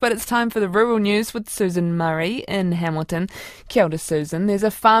But it's time for the rural news with Susan Murray in Hamilton. Kia ora, Susan. There's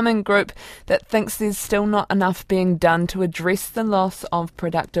a farming group that thinks there's still not enough being done to address the loss of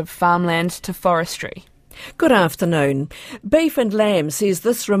productive farmland to forestry. Good afternoon. Beef and Lamb says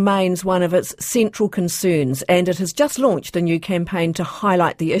this remains one of its central concerns, and it has just launched a new campaign to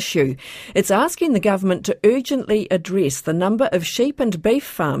highlight the issue. It's asking the government to urgently address the number of sheep and beef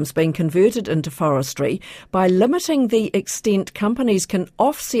farms being converted into forestry by limiting the extent companies can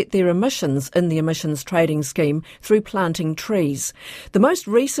offset their emissions in the emissions trading scheme through planting trees. The most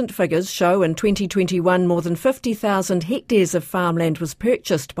recent figures show in 2021 more than 50,000 hectares of farmland was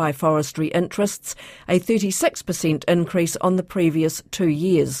purchased by forestry interests, a 36% increase on the previous 2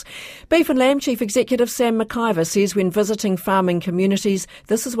 years. Beef and Lamb Chief Executive Sam McIver says when visiting farming communities,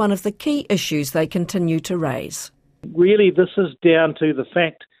 this is one of the key issues they continue to raise. Really, this is down to the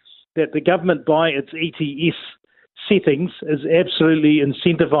fact that the government, by its ETS settings, is absolutely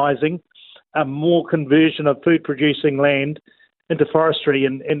incentivising a more conversion of food-producing land into forestry.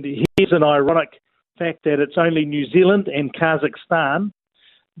 And here's an ironic fact that it's only New Zealand and Kazakhstan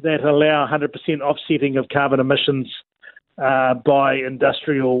that allow 100% offsetting of carbon emissions by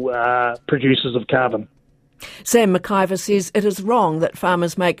industrial producers of carbon. Sam McIver says it is wrong that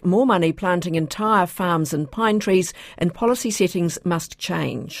farmers make more money planting entire farms and pine trees, and policy settings must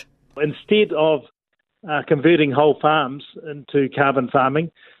change. Instead of converting whole farms into carbon farming,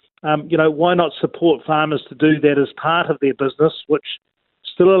 why not support farmers to do that as part of their business, which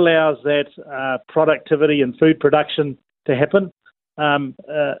still allows that productivity and food production to happen.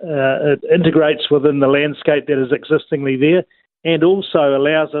 It integrates within the landscape that is existingly there, and also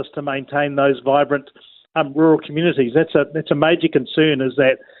allows us to maintain those vibrant rural communities. That's a major concern, is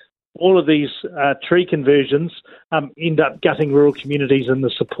that all of these tree conversions end up gutting rural communities and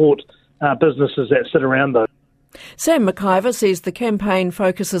the support businesses that sit around those. Sam McIver says the campaign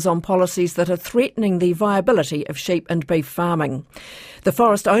focuses on policies that are threatening the viability of sheep and beef farming. The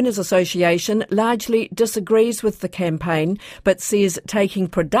Forest Owners Association largely disagrees with the campaign, but says taking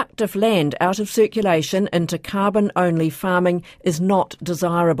productive land out of circulation into carbon-only farming is not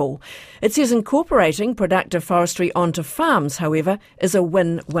desirable. It says incorporating productive forestry onto farms, however, is a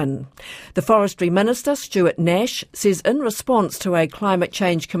win-win. The Forestry Minister, Stuart Nash, says in response to a Climate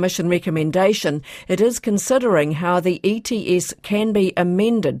Change Commission recommendation, it is considering how the ETS can be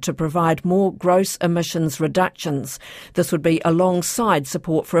amended to provide more gross emissions reductions. This would be alongside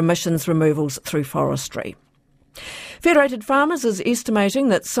support for emissions removals through forestry. Federated Farmers is estimating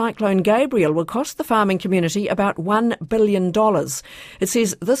that Cyclone Gabrielle will cost the farming community about $1 billion. It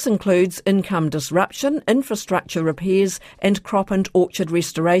says this includes income disruption, infrastructure repairs and crop and orchard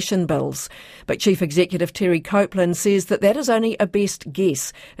restoration bills. But Chief Executive Terry Copeland says that is only a best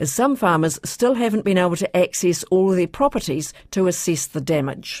guess, as some farmers still haven't been able to access all of their properties to assess the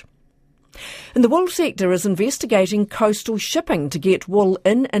damage. And the wool sector is investigating coastal shipping to get wool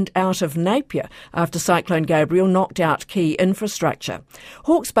in and out of Napier after Cyclone Gabrielle knocked out key infrastructure.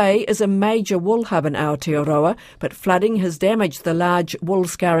 Hawke's Bay is a major wool hub in Aotearoa, but flooding has damaged the large wool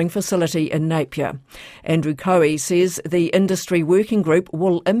scouring facility in Napier. Andrew Coe says the industry working group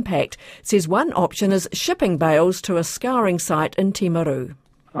Wool Impact says one option is shipping bales to a scouring site in Timaru.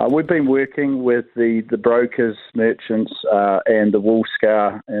 We've been working with the brokers, merchants and the wool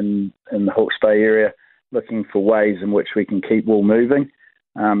scour in the Hawke's Bay area, looking for ways in which we can keep wool moving.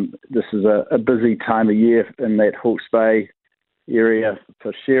 This is a busy time of year in that Hawke's Bay area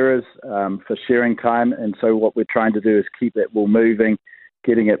for shearers, for shearing time, and so what we're trying to do is keep that wool moving,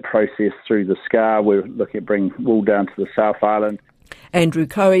 getting it processed through the scour. We're looking at bringing wool down to the South Island. Andrew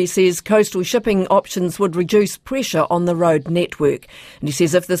Coe says coastal shipping options would reduce pressure on the road network. And he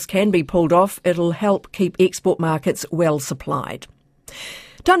says if this can be pulled off, it'll help keep export markets well supplied.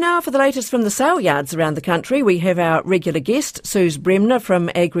 Time now for the latest from the sale yards around the country. We have our regular guest, Suze Bremner from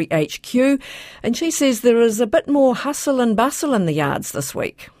Agri HQ, and she says there is a bit more hustle and bustle in the yards this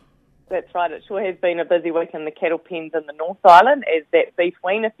week. That's right, it sure has been a busy week in the cattle pens in the North Island as that beef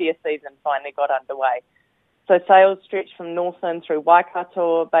weaner fair season finally got underway. So sales stretched from Northland through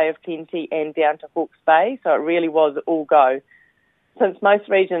Waikato, Bay of Plenty and down to Hawke's Bay, so it really was all go. Since most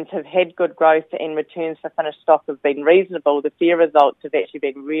regions have had good growth and returns for finished stock have been reasonable, the fair results have actually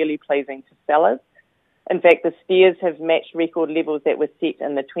been really pleasing to sellers. In fact, the steers have matched record levels that were set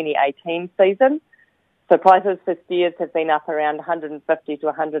in the 2018 season. So prices for steers have been up around $150 to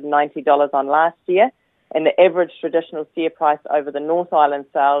 $190 on last year, and the average traditional steer price over the North Island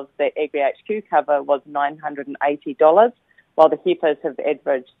sales that Agri HQ cover was $980, while the heifers have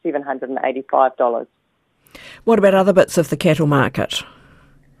averaged $785. What about other bits of the cattle market?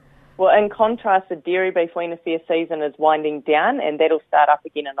 Well, in contrast, the dairy beef weaner fair season is winding down, and that'll start up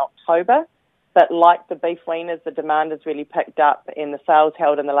again in October. But like the beef weaners, the demand has really picked up, and the sales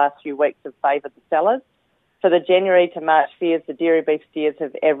held in the last few weeks have favoured the sellers. For the January to March fairs, the dairy beef steers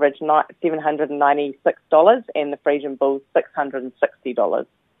have averaged $796 and the Friesian bulls $660.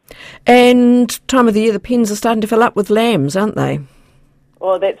 And time of the year, the pens are starting to fill up with lambs, aren't they?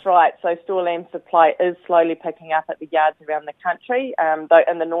 Well, that's right. So store lamb supply is slowly picking up at the yards around the country. Though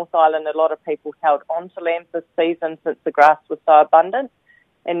in the North Island, a lot of people held on to lambs this season since the grass was so abundant.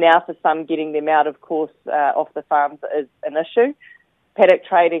 And now for some, getting them out, of course, off the farms is an issue. Paddock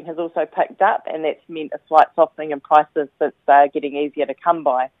trading has also picked up, and that's meant a slight softening in prices since they're getting easier to come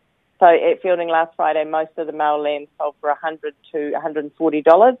by. So at Fielding last Friday, most of the male lambs sold for $100 to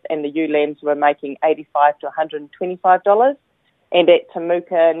 $140, and the ewe lambs were making $85 to $125. And at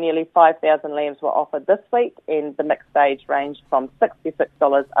Temuka, nearly 5,000 lambs were offered this week, and the mixed stage ranged from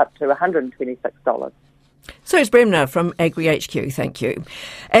 $66 up to $126. Suze Bremner from Agri HQ, thank you.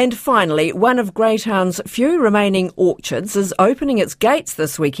 And finally, one of Greytown's few remaining orchards is opening its gates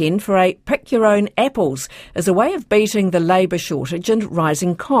this weekend for a Pick Your Own Apples as a way of beating the labour shortage and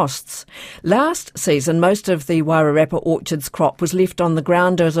rising costs. Last season, most of the Wairarapa orchard's crop was left on the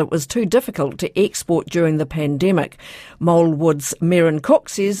ground as it was too difficult to export during the pandemic. Molewood's Merrin Cook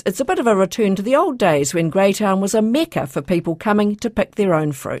says it's a bit of a return to the old days when Greytown was a mecca for people coming to pick their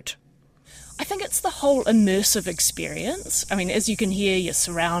own fruit. I think it's the whole immersive experience. I mean, as you can hear, you're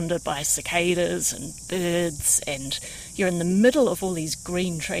surrounded by cicadas and birds, and you're in the middle of all these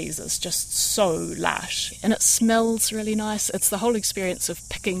green trees. It's just so lush, and it smells really nice. It's the whole experience of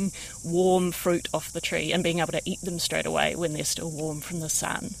picking warm fruit off the tree and being able to eat them straight away when they're still warm from the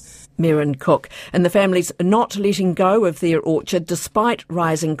sun. Merrin Cook, and the family's not letting go of their orchard despite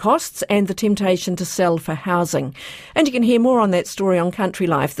rising costs and the temptation to sell for housing. And you can hear more on that story on Country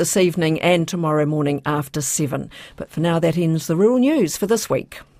Life this evening and tomorrow morning after 7. But for now, that ends the rural news for this week.